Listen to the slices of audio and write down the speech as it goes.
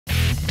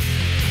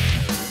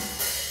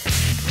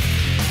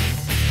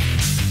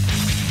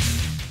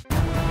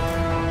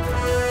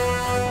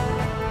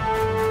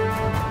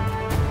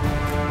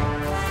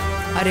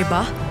আরে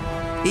বাহ,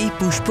 এই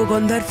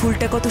পুষ্পগন্ধার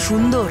ফুলটা কত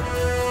সুন্দর।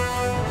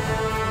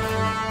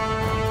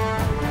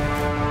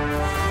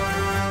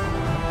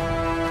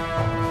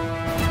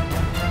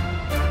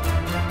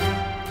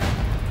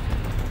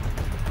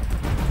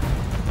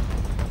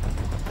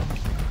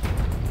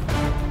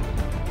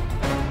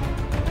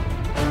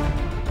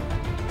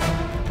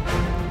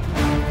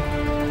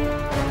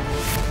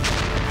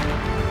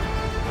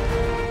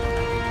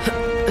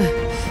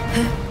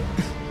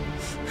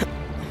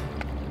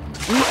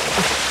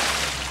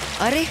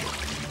 আরে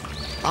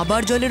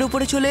আবার জলের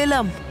উপরে চলে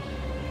এলাম।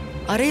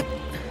 আরে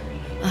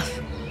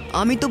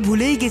আমি তো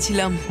ভুলেই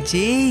গেছিলাম যে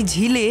এই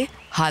ঝিলে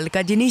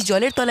হালকা জিনিস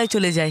জলের তলায়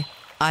চলে যায়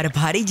আর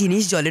ভারী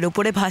জিনিস জলের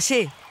উপরে ভাসে,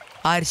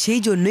 আর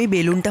সেই জন্যই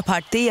বেলুনটা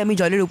ফাটতেই আমি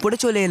জলের উপরে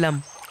চলে এলাম।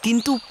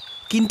 কিন্তু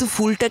কিন্তু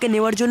ফুলটাকে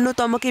নেওয়ার জন্য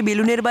তো আমাকে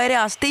বেলুনের বাইরে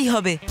আসতেই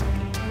হবে,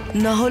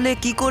 না হলে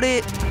কি করে?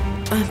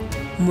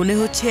 মনে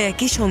হচ্ছে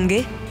একই সঙ্গে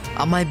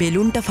আমায়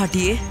বেলুনটা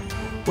ফাটিয়ে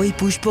ওই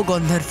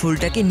পুষ্পগন্ধার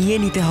ফুলটাকে নিয়ে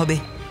নিতে হবে।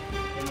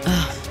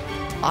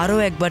 আরও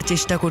একবার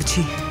চেষ্টা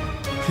করছি।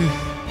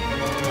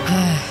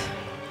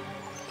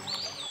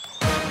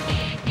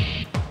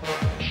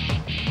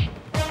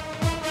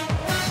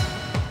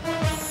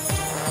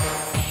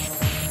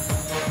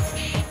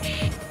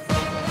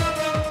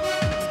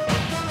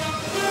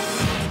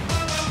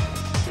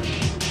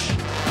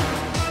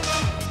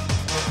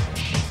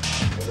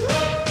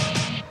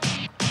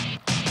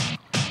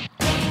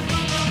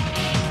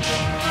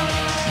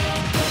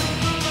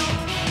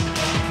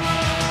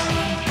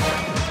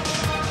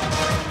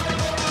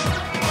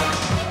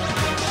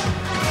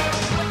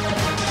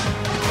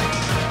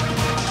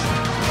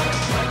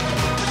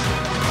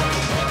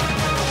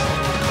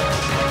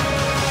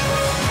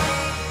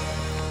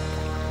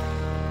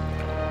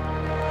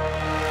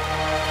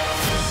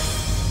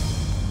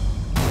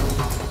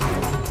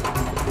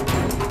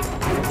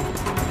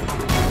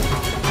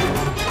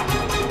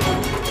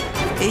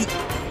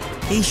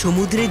 এই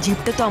সমুদ্রের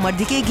জীবটা তো আমার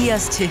দিকে এগিয়ে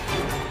আসছে।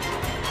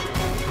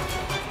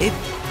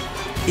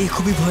 এ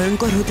খুবই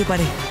ভয়ঙ্কর হতে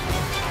পারে।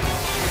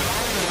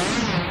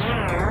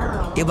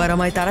 এবার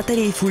আমায়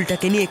তাড়াতাড়ি এই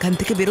ফুলটাকে নিয়ে এখান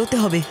থেকে বেরোতে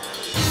হবে।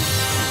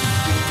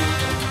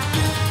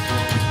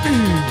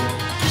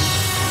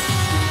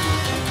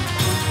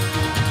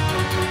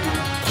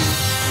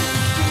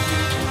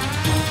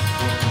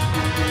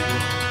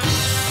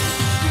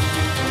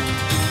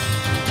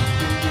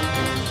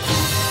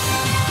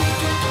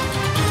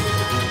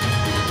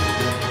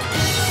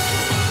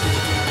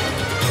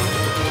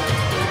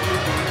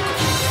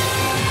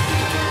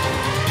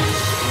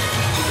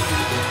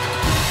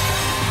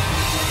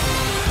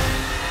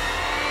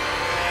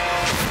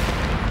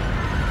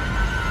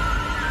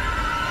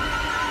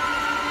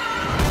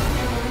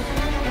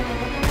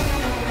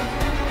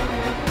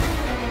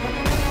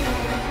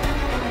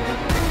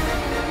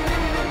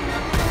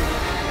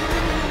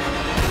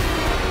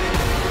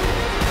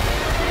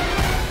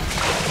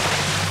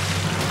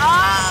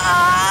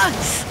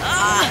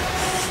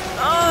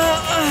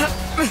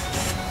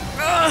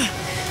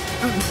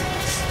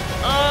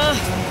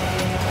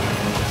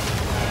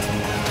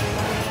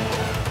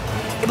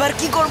 এবার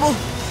কি করব?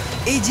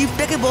 এই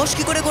জীবটাকে বশ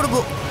কি করে করব?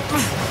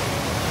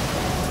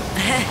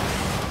 হ্যাঁ,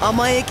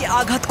 আমায় একে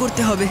আঘাত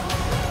করতে হবে।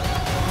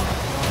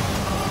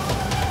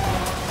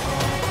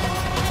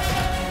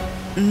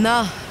 না,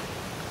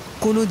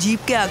 কোনো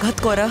জীবকে আঘাত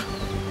করা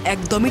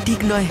একদমই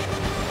ঠিক নয়।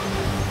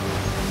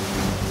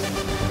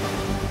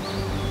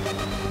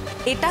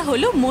 এটা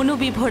হলো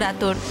মনোবিভোর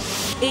আতর।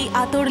 এই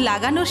আতর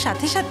লাগানোর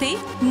সাথে সাথেই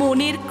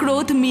মনের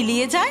ক্রোধ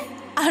মিলিয়ে যায়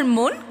আর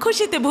মন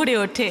খুশিতে ভরে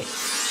ওঠে।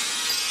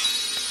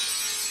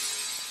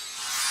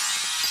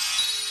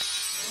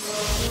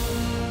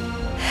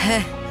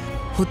 হ্যাঁ,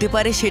 হতে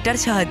পারে সেটার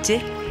সাহায্যে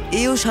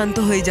এও শান্ত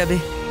হয়ে যাবে।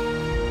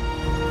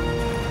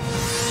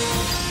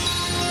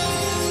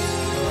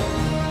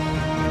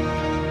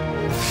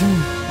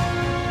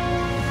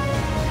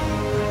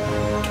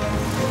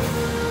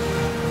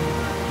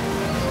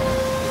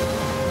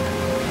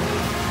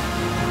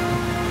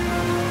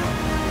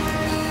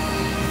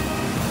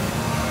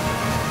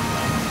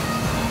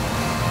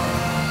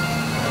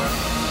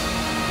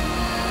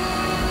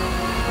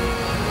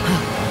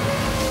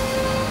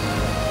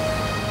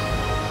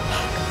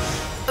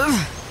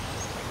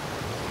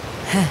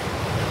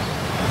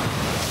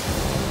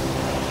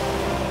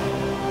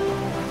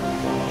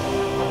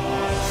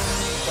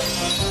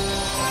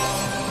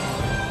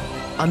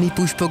 আমি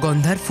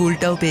পুষ্পগন্ধার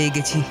ফুলটাও পেয়ে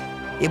গেছি।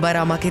 এবার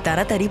আমাকে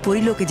তাড়াতাড়ি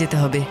পরিলোকে যেতে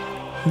হবে,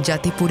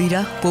 যাতে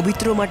পরীরা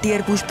পবিত্র মাটি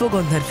আর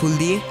পুষ্পগন্ধার ফুল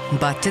দিয়ে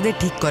বাচ্চাদের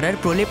ঠিক করার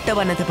প্রলেপটা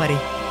বানাতে পারে।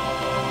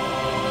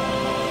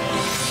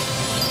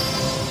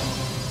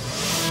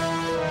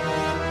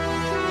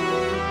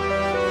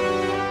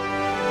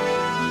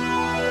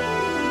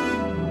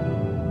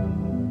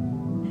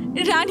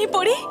 রানী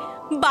পরি,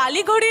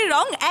 বালিঘড়ির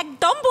রং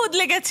একদম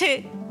বদলে গেছে।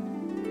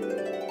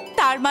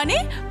 তার মানে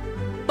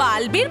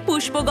বালবীর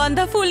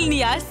পুষ্পগন্ধা ফুল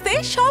নিয়ে আসতে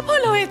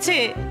সফল হয়েছে।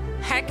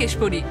 হ্যাঁ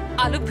কেশপরি,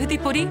 আলোকভীতি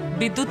পরি,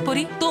 বিদ্যুৎ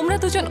পরি, তোমরা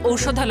দুজন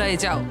ঔষধালয়ে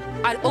যাও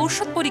আর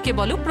ঔষধ পরীকে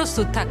বলো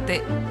প্রস্তুত থাকতে।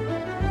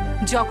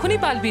 যখনই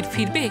বালবীর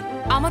ফিরবে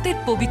আমাদের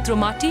পবিত্র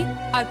মাটি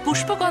আর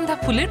পুষ্পগন্ধা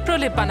ফুলের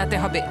প্রলেপ বানাতে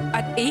হবে।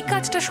 আর এই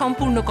কাজটা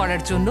সম্পূর্ণ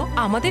করার জন্য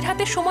আমাদের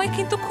হাতে সময়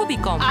কিন্তু খুবই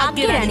কম।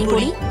 আগে রানী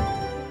পরি।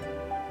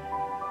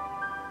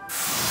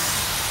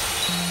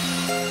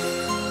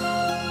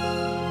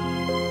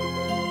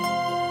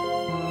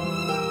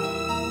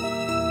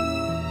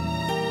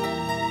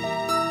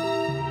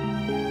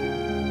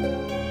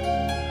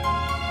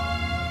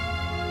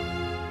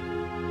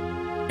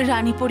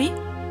 রানী পরি,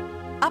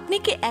 আপনি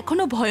কি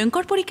এখনো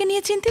ভয়ঙ্কর পরীকে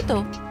নিয়ে চিন্তিত?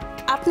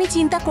 আপনি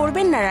চিন্তা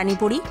করবেন না রানী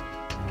পরি,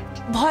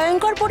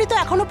 ভয়ঙ্কর পরি তো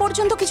এখনো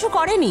পর্যন্ত কিছু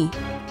করেনি।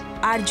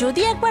 আর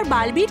যদি একবার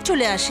বালবীর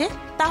চলে আসে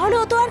তাহলে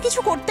ও তো আর কিছু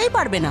করতেই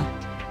পারবে না।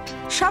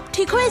 সব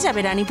ঠিক হয়ে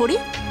যাবে রানী পরি।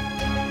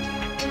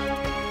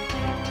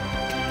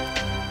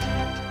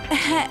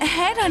 হ্যাঁ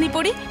হ্যাঁ রানী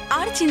পরি,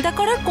 আর চিন্তা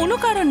করার কোনো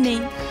কারণ নেই।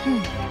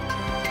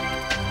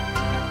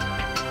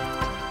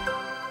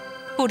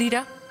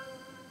 পরীরা,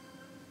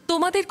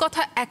 তোমাদের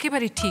কথা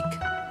একেবারে ঠিক,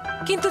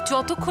 কিন্তু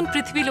যতক্ষণ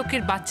পৃথিবী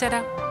লোকের বাচ্চারা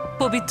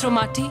পবিত্র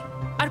মাটি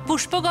আর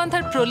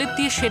পুষ্পগন্ধার প্রলেপ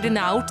দিয়ে সেরে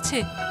না উঠছে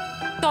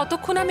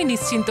ততক্ষণ আমি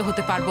নিশ্চিন্ত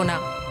হতে পারবো না।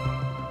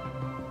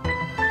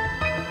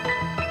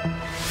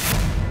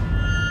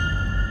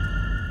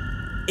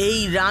 এই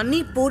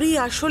রানী পরি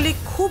আসলে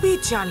খুবই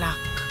চালাক,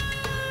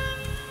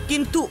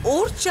 কিন্তু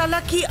ওর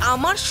চালাকি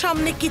আমার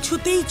সামনে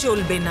কিছুতেই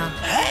চলবে না।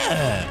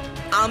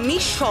 আমি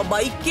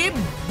সবাইকে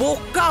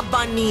বোকা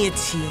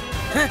বানিয়েছি।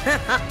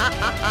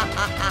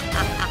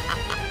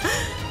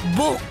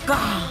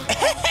 বোকা।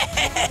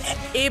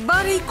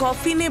 এবার এই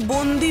কফিনে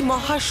বন্দি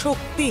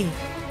মহাশক্তি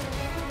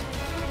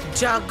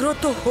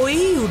জাগ্রত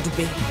হয়েই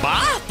উঠবে।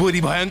 বাহ পরি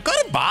ভয়ঙ্কর,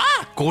 বাহ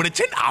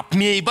করেছেন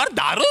আপনি এইবার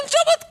দারুণ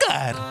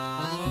চমৎকার।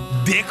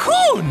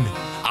 দেখুন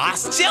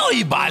আসছে ওই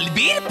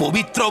বালবীর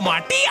পবিত্র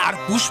মাটি আর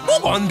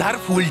পুষ্পগন্ধার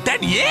ফুলটা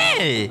নিয়ে।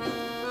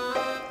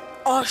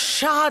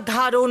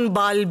 অসাধারণ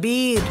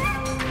বালবীর,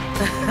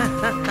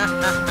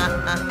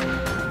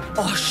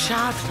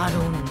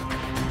 অসাধারণ।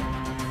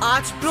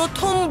 আজ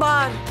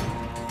প্রথমবার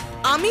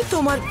আমি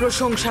তোমার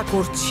প্রশংসা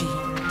করছি,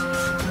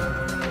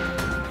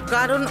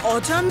 কারণ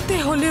অজান্তে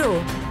হলেও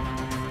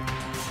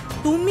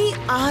তুমি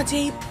আজ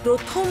এই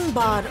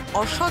প্রথমবার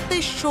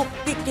অসতের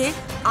শক্তিকে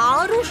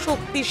আরো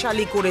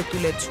শক্তিশালী করে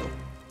তুলেছ।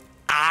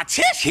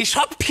 আছে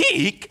সেসব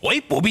ঠিক, ওই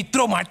পবিত্র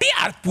মাটি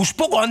আর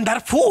পুষ্পগন্ধার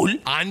ফুল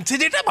আনছে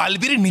যেটা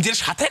বালবীর নিজের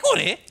সাথে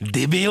করে,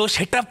 দেবেও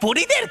সেটা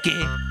পরীদেরকে।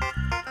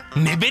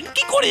 নেবেন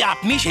কি করে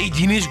আপনি সেই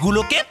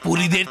জিনিসগুলোকে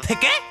পরীদের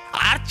থেকে?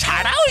 আর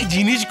ছাড়া ওই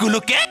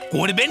জিনিসগুলোকে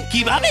করবেন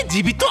কিভাবে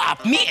জীবিত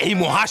আপনি এই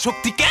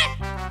মহাশক্তিকে?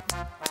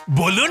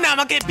 বলুন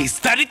আমাকে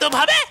বিস্তারিত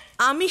ভাবে।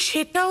 আমি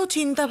সেটাও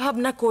চিন্তা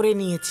ভাবনা করে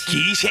নিয়েছি।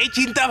 কি সেই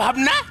চিন্তা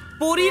ভাবনা?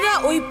 পরীরা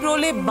ওই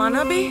প্রলেপ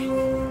বানাবে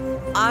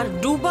আর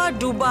ডুবা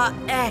ডুবা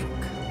এক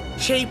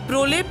সেই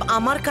প্রলেপ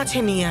আমার কাছে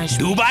নিয়ে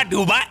আসবে। ডুবা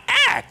ডুবা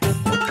এক?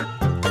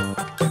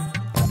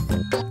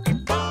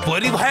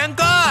 পরি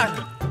ভয়ঙ্কর,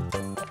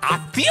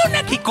 আত্মীয়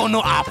নাকি কোনো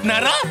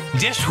আপনারা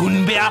যে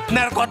শুনবে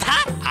আপনার কথা?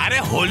 আরে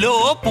হলো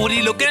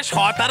পরিলোকের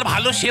সৎ আর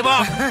ভালো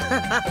সেবক।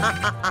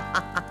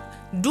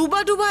 ডুবা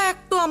ডুবা এক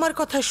তো আমার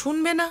কথা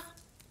শুনবে না,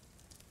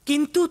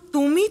 কিন্তু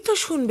তুমি তো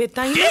শুনবে,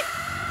 তাই না?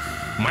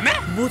 মানে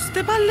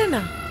বুঝতে পারলে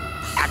না?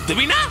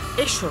 একদমই না।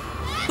 এসো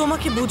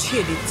তোমাকে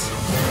বুঝিয়ে দিচ্ছি।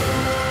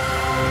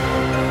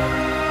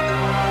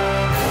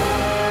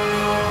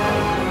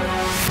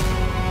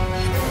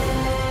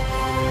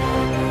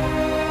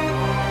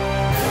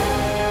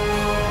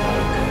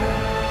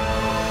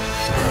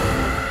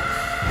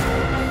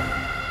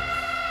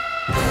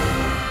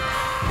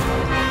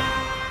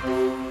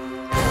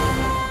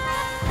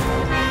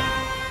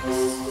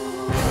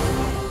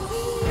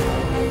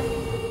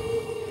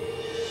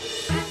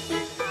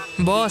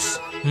 বস,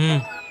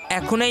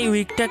 এখন এই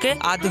উইকটাকে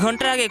আধ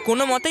ঘন্টার আগে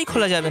কোনো মতেই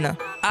খোলা যাবে না।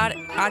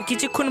 আর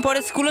কিছুক্ষণ পরে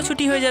স্কুলও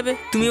ছুটি হয়ে যাবে।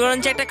 তুমি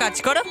বরঞ্চ একটা কাজ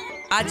করো,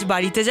 আজ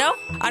বাড়িতে যাও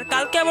আর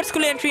কালকে আবার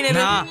স্কুলে এন্ট্রি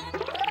নেবে। না,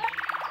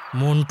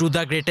 মন্টু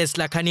দ্য গ্রেটেস্ট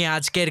লেখা নিয়ে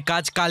আজকের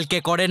কাজ কালকে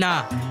করে না।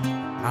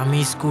 আমি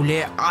স্কুলে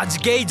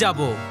আজকেই যাব।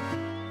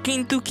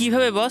 কিন্তু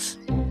কিভাবে বস?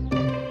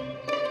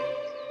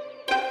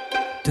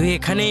 তুই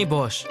এখানেই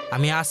বস,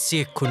 আমি আসছি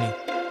এক্ষুনি।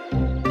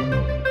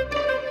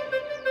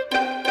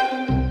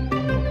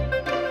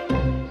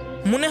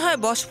 মনে হয়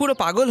বস পুরো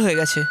পাগল হয়ে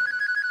গেছে।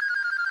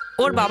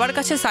 ওর বাবার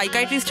কাছে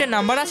সাইকাইট্রিস্টের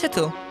নাম্বার আছে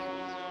তো?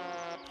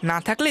 না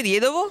থাকলে দিয়ে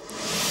দেবো।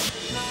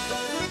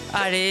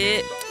 আরে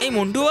এই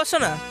মন্টু বসো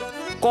না,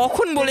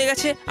 কখন বলে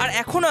গেছে আর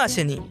এখনো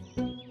আসেনি।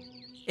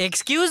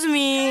 Excuse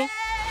me.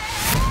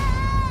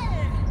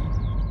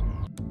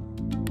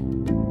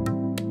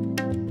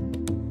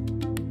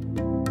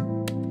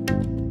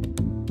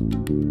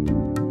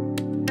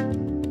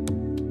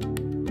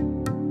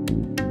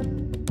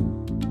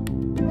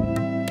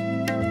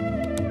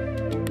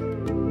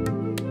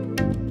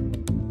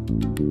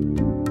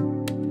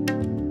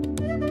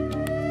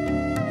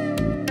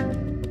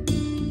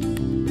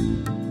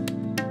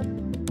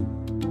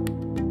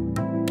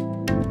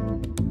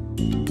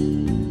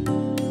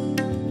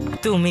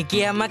 তুমি কি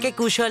আমাকে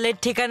কুশলের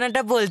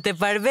ঠিকানাটা বলতে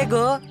পারবে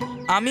গো?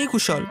 আমি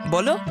কুশল,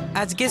 বলো।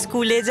 আজকে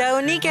স্কুলে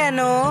যাওনি কেন?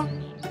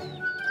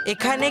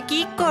 এখানে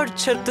কি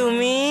করছো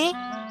তুমি?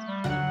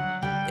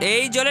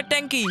 এই জলের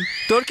ট্যাঙ্কি,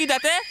 তোর কি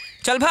তাতে?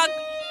 চল ভাগ।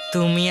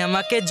 তুমি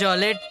আমাকে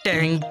জলের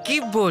ট্যাঙ্কি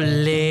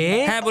বললে?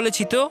 হ্যাঁ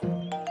বলেছি তো।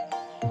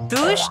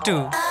 দুষ্টু।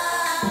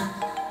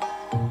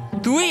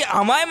 তুই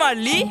আমায়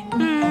মারলি?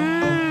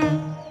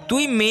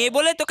 তুই মেয়ে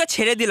বলে তোকে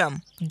ছেড়ে দিলাম,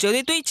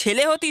 যদি তুই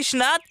ছেলে হতিস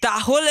না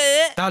তাহলে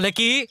তাহলে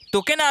কি?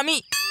 তোকে না আমি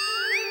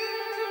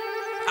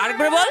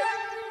আরেকবার বল।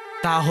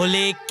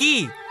 তাহলে কি?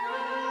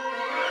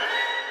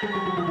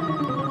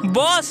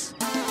 বস,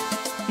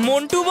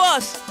 মন্টু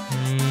বস।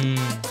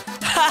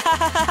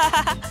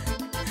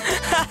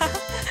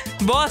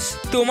 বস,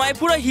 তোমায়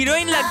পুরো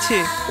হিরোইন লাগছে।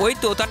 ওই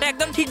তোতাটা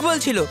একদম ঠিক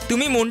বলছিল,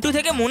 তুমি মন্টু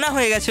থেকে মোনা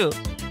হয়ে গেছো।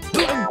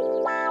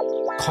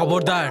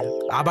 খবরদার,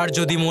 আবার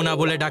যদি মোনা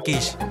বলে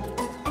ডাকিস।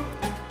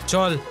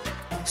 চল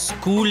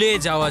স্কুলে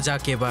যাওয়া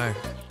যাক এবার।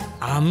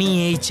 আমি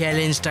এই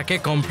চ্যালেঞ্জটাকে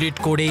কমপ্লিট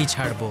করেই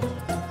ছাড়বো।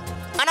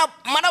 মানব,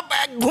 মানব,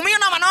 ঘুমিও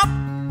না মানব।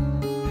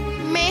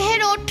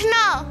 মেহের ওঠ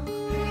না।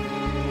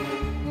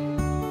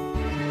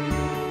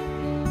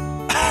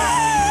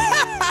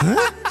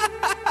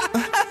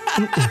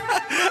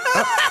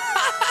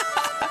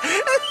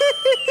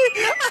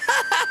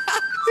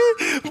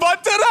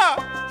 বাচ্চারা,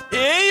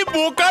 এই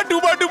বোকা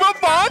ডুবা ডুবা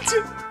পাঁচ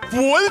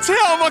বলছে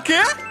আমাকে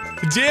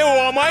যে ও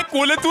আমায়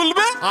কোলে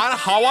তুলবে আর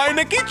হাওয়ায়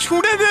নাকি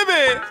ছুঁড়ে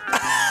দেবে।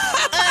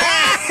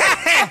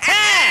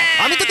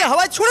 আমি তোকে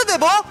হাওয়ায় ছুড়ে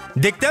দেব?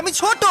 দেখতে আমি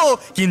ছোট,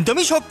 কিন্তু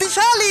আমি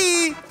শক্তিশালী।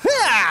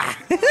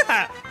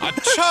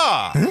 আচ্ছা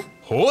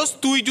হোস,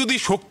 তুই যদি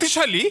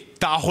শক্তিশালী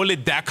তাহলে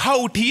দেখা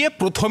উঠিয়ে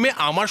প্রথমে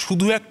আমার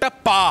শুধু একটা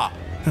পা।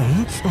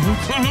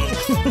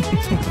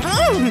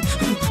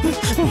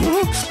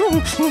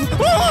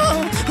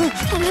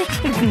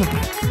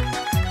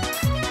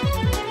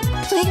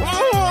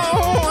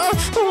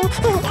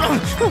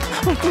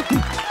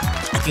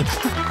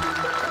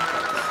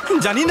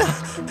 জানি না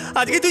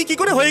আজকে তুই কি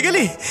করে হয়ে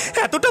গেলি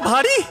এতটা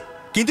ভারী,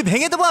 কিন্তু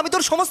ভেঙে দেবো আমি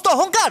তোর সমস্ত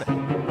অহংকার।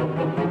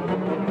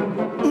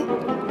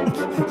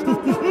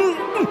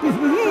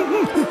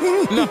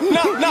 না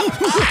না না,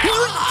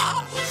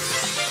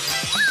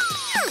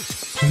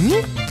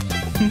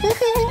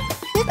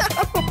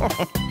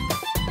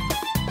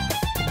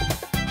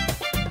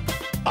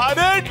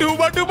 আরে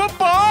ডুবা ডুবা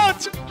পাঁচ,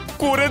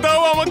 করে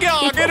দাও আমাকে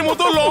আগের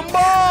মতো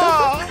লম্বা।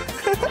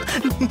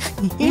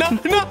 না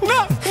না না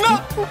না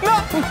না,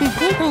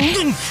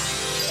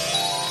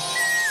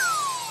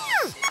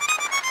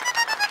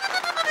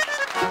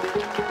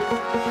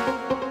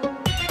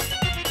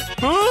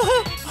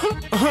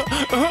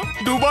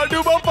 ডুবা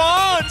ডুবা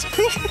পাঁচ,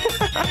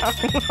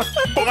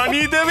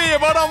 পানি দেবে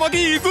এবার আমাকে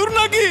ইঁদুর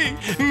নাকি?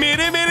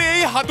 মেরে মেরে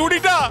এই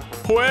হাতুড়িটা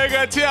হয়ে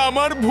গেছে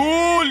আমার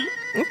ভুল,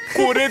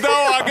 করে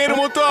দাও আগের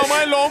মতো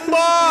আমায়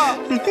লম্বা।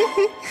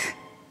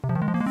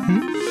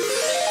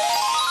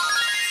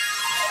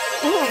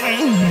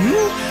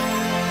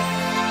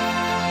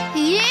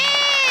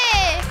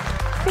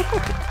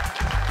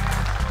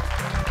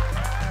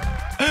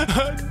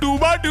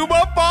 ডুবা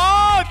ডুবা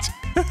পাঁচ,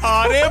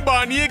 আরে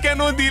বানিয়ে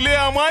কেন দিলে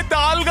আমায়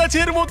তাল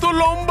গাছের মতো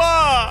লম্বা?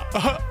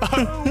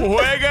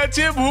 হয়ে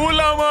গেছে ভুল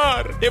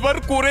আমার, এবার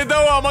করে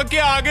দাও আমাকে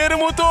আগের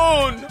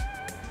মতন।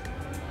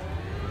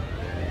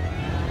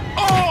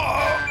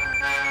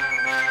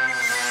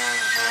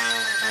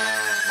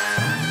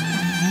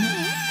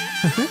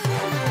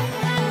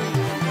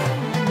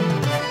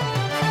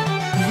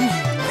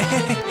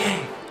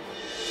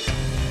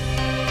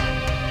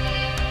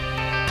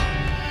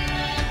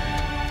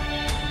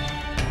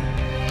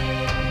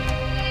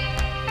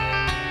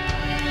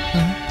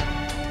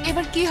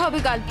 এবার কি হবে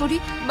গালপরি?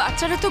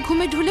 বাচ্চারা তো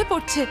ঘুমে ঢুলে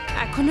পড়ছে,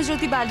 এখনো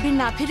যদি বালবীর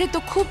না ফিরে তো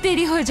খুব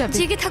দেরি হয়ে যাবে।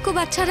 জেগে থাকো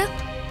বাচ্চারা,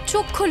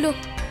 চোখ খোলো।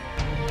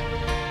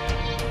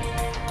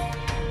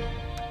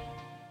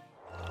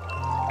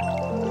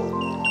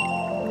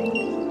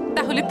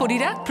 তাহলে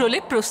পরীরা,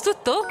 প্রলেপ প্রস্তুত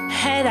তো?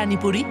 হ্যাঁ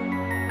রানীপুরী।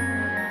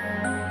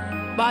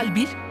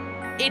 বালবীর,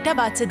 এটা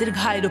বাচ্চাদের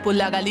ঘায়ের ওপর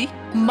লাগালি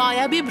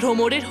মায়াবী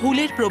ভ্রমরের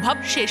হুলের প্রভাব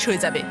শেষ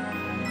হয়ে যাবে।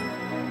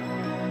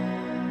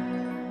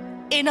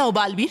 এ নাও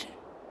বালবীর।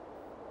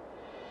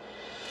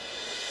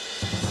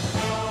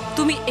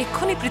 তুমি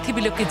এক্ষুনি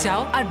পৃথিবীলোকে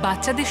যাও আর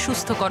বাচ্চাদের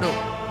সুস্থ করো।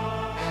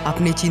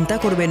 আপনি চিন্তা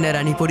করবেন না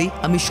রানী পরি,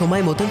 আমি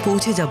সময় মতন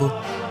পৌঁছে যাব।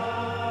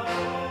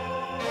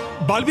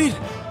 বালবীর,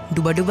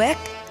 ডুবা ডুবা এক,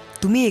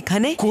 তুমি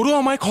এখানে? করো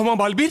আমায় ক্ষমা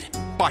বালবীর,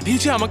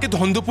 পাঠিয়েছে আমাকে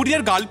ধন্দপুরি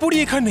আর গালপুরি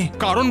এখানে,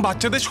 কারণ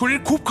বাচ্চাদের শরীর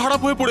খুব খারাপ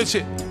হয়ে পড়েছে।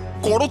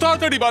 করো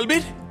তাড়াতাড়ি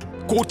বালবীর,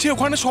 করছে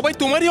ওখানে সবাই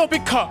তোমারই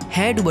অপেক্ষা।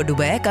 হ্যাঁ ডুবা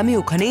ডুবা এক, আমি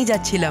ওখানেই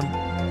যাচ্ছিলাম।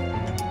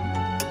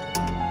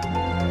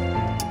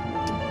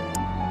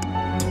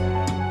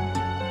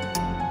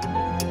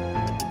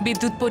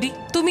 বিদ্যুৎ পরী,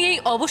 তুমি এই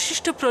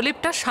অবশিষ্ট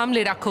প্রলেপটা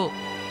সামলে রাখো,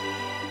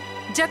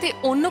 যাতে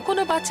অন্য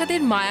কোনো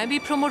বাচ্চাদের মায়াবী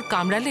ভ্রমর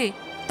কামড়ালে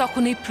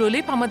তখন এই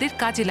প্রলেপ আমাদের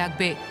কাজে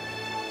লাগবে।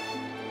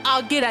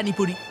 আগে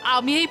রানীপুরী,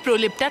 আমি এই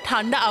প্রলেপটা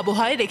ঠান্ডা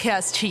আবহাওয়ায় রেখে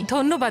আসছি।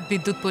 ধন্যবাদ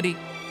বিদ্যুৎ পরী।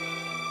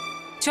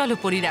 চলো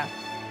পরীরা।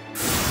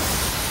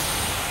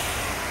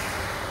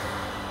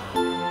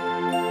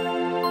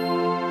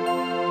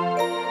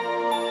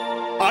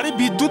 আরে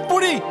বিদ্যুৎ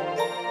পরী,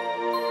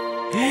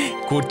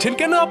 করছেন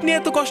কেন আপনি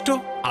এত কষ্ট?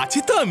 আছি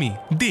তো আমি,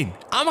 দিন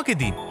আমাকে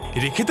দিন,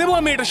 রেখে দেবো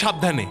আমি এটা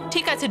সাবধানে।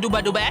 ঠিক আছে ডুবা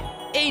ডুবা,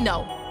 এই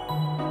নাও,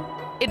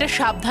 এটা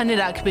সাবধানে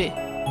রাখবে।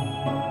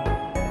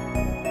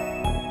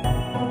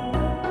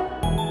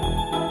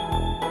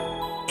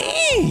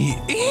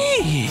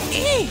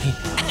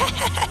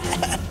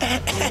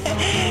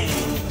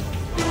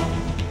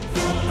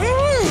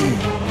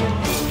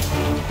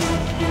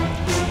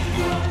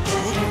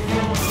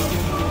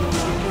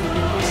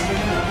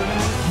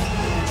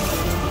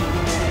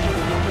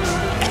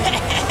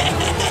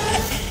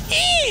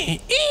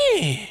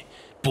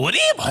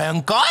 পরি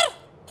ভয়ঙ্কর,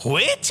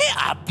 হয়েছে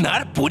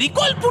আপনার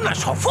পরিকল্পনা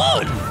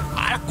সফল,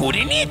 আর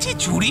করে নিয়েছি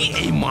চুরি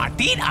এই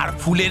মাটির আর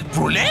ফুলের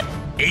প্রলেপ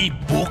এই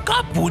বোকা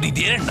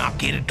পরিদের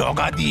নাকের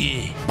ডগা দিয়ে।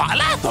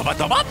 পালা দবা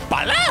দবা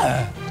পালা।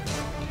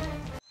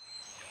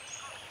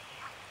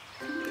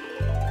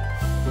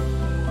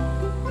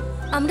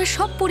 আমরা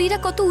সব পরীরা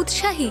কত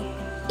উৎসাহী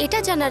এটা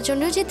জানার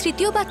জন্য যে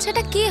তৃতীয়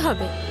বাচ্চাটা কে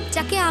হবে,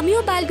 যাকে আমিও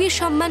বালবীর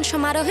সম্মান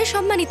সমারোহে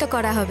সম্মানিত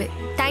করা হবে,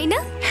 তাই না?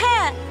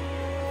 হ্যাঁ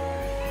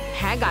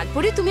হ্যাঁ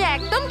গালপরি, তুমি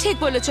একদম ঠিক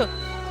বলেছো।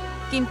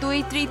 কিন্তু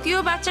এই তৃতীয়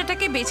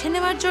বাচ্চাটাকে বেছে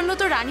নেওয়ার জন্য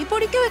তো রানী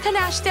পরীকেও এখানে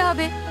আসতে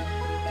হবে।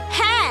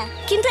 হ্যাঁ,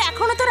 কিন্তু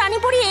এখনো তো রানী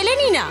পরি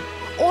এলেনই না।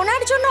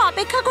 ওনার জন্য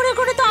অপেক্ষা করে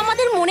করে তো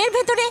আমাদের মনের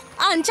ভেতরে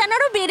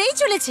আনচানারও বেড়েই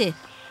চলেছে।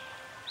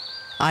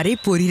 আরে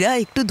পরীরা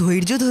একটু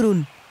ধৈর্য ধরুন,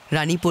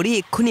 রানী পরি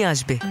এক্ষুনি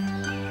আসবে।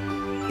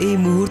 এই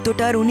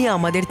মুহূর্তটা আর উনি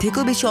আমাদের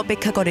থেকেও বেশি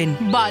অপেক্ষা করেন।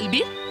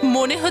 বালবীর,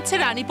 মনে হচ্ছে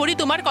রানী পরি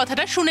তোমার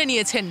কথাটা শুনে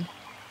নিয়েছেন।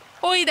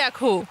 ওই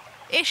দেখো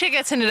এসে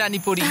গেছেন রানী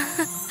পরি।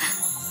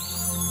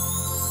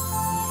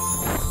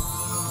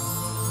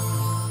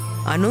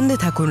 আনন্দে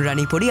থাকুন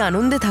রানী পরি,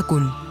 আনন্দে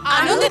থাকুন।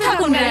 আনন্দে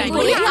থাকুন রানী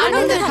পরি,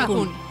 আনন্দে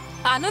থাকুন।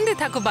 আনন্দে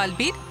থাকো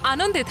বালবীর,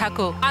 আনন্দে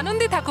থাকো,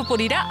 আনন্দে থাকো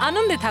পরীরা,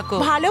 আনন্দে থাকো।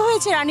 ভালো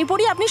হয়েছে রানী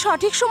পরি, আপনি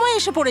সঠিক সময়ে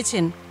এসে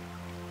পড়েছেন।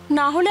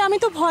 না হলে আমি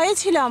তো ভয়ে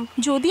ছিলাম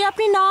যদি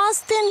আপনি না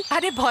আসতেন।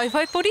 আরে ভয়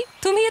ভয় পরি,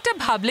 তুমি এটা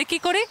ভাবলে কি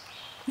করে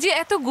যে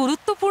এত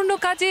গুরুত্বপূর্ণ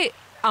কাজে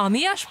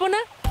আমি আসবো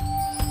না?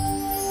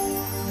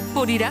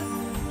 পরীরা,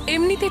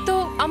 এমনিতে তো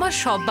আমার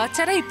সব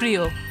বাচ্চারাই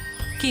প্রিয়,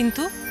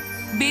 কিন্তু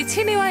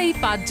বেছে নেওয়া এই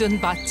 5 জন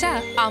বাচ্চা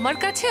আমার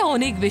কাছে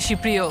অনেক বেশি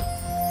প্রিয়।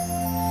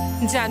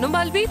 জানো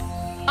বালবীর,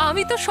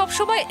 আমি তো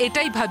সবসময়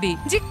এটাই ভাবি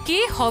যে কে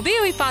হবে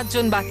ওই 5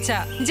 জন বাচ্চা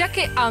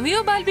যাকে আমিও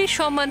বালবীর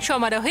সম্মান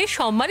সমারোহে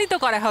সম্মানিত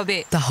করা হবে।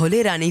 তাহলে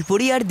রানী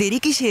পরি আর দেরি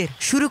কিসের,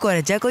 শুরু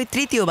করা যাক ওই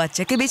তৃতীয়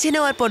বাচ্চাকে বেছে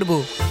নেওয়ার পর্ব।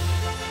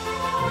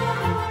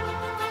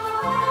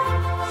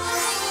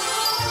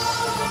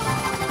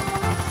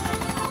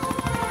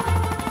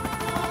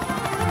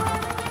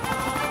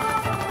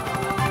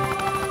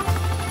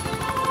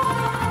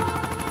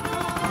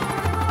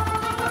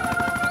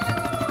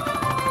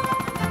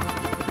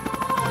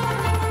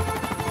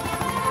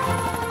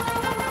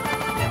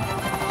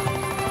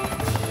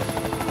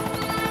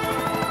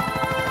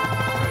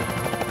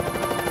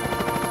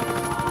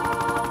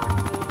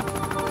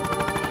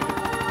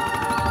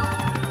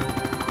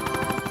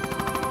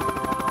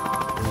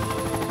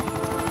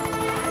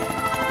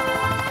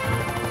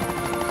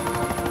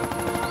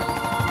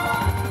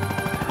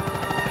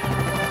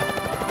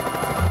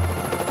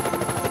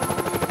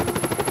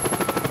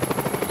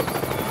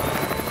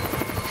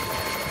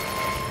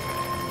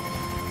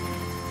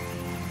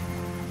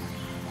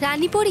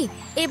 রানী পরি,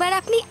 এবার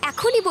আপনি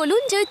এখনই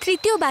বলুন যে ওই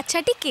তৃতীয়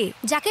বাচ্চাটি কে,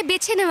 যাকে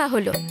বেছে নেওয়া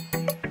হলো।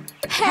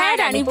 হ্যাঁ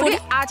রানী পরি,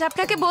 আজ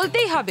আপনাকে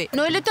বলতেই হবে,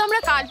 নইলে তো আমরা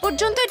কাল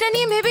পর্যন্ত এটা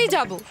নিয়ে ভেবেই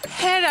যাব।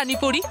 হ্যাঁ রানী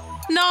পরি,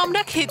 না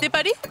আমরা খেতে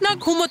পারি না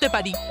ঘুমোতে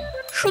পারি,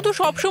 শুধু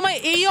সবসময়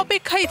এই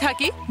অপেক্ষাই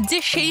থাকি যে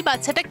সেই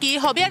বাচ্চাটা কে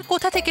হবে আর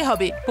কোথা থেকে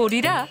হবে।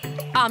 পরীরা,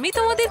 আমি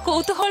তোমাদের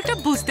কৌতূহলটা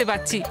বুঝতে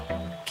পারছি,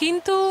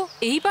 কিন্তু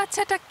এই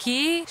বাচ্চাটা কে,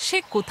 সে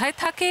কোথায়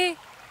থাকে,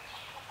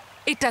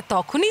 এটা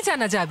তখনই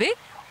জানা যাবে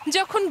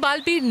যখন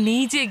বালবীর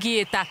নিজে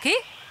গিয়ে তাকে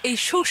এই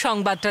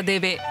সুসংবাদটা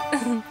দেবে,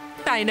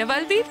 তাই না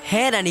বালবীর?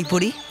 হ্যাঁ রানী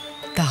পরি,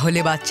 তাহলে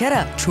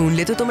বাচ্চারা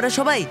শুনলে তো তোমরা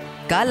সবাই,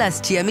 কাল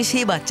আসছি আমি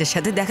সেই বাচ্চার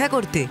সাথে দেখা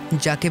করতে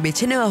যাকে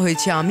বেছে নেওয়া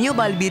হয়েছে আমিও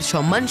বালবীর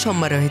সম্মান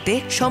সমারোহেতে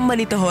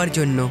সম্মানিত হওয়ার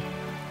জন্য।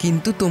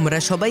 কিন্তু তোমরা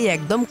সবাই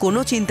একদম কোনো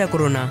চিন্তা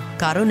করো না,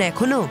 কারণ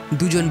এখনো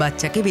 2 জন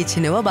বাচ্চাকে বেছে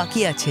নেওয়া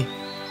বাকি আছে।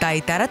 তাই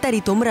তাড়াতাড়ি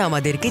তোমরা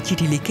আমাদেরকে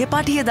চিঠি লিখে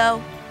পাঠিয়ে দাও,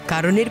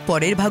 কারণ এর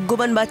পরের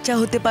ভাগ্যবান বাচ্চা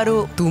হতে পারো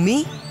তুমি।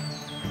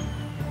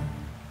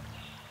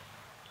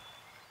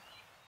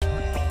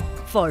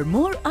 For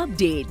more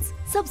updates,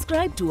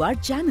 subscribe to our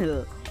channel,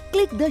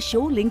 click the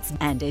show links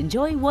and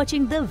enjoy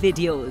watching the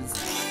videos.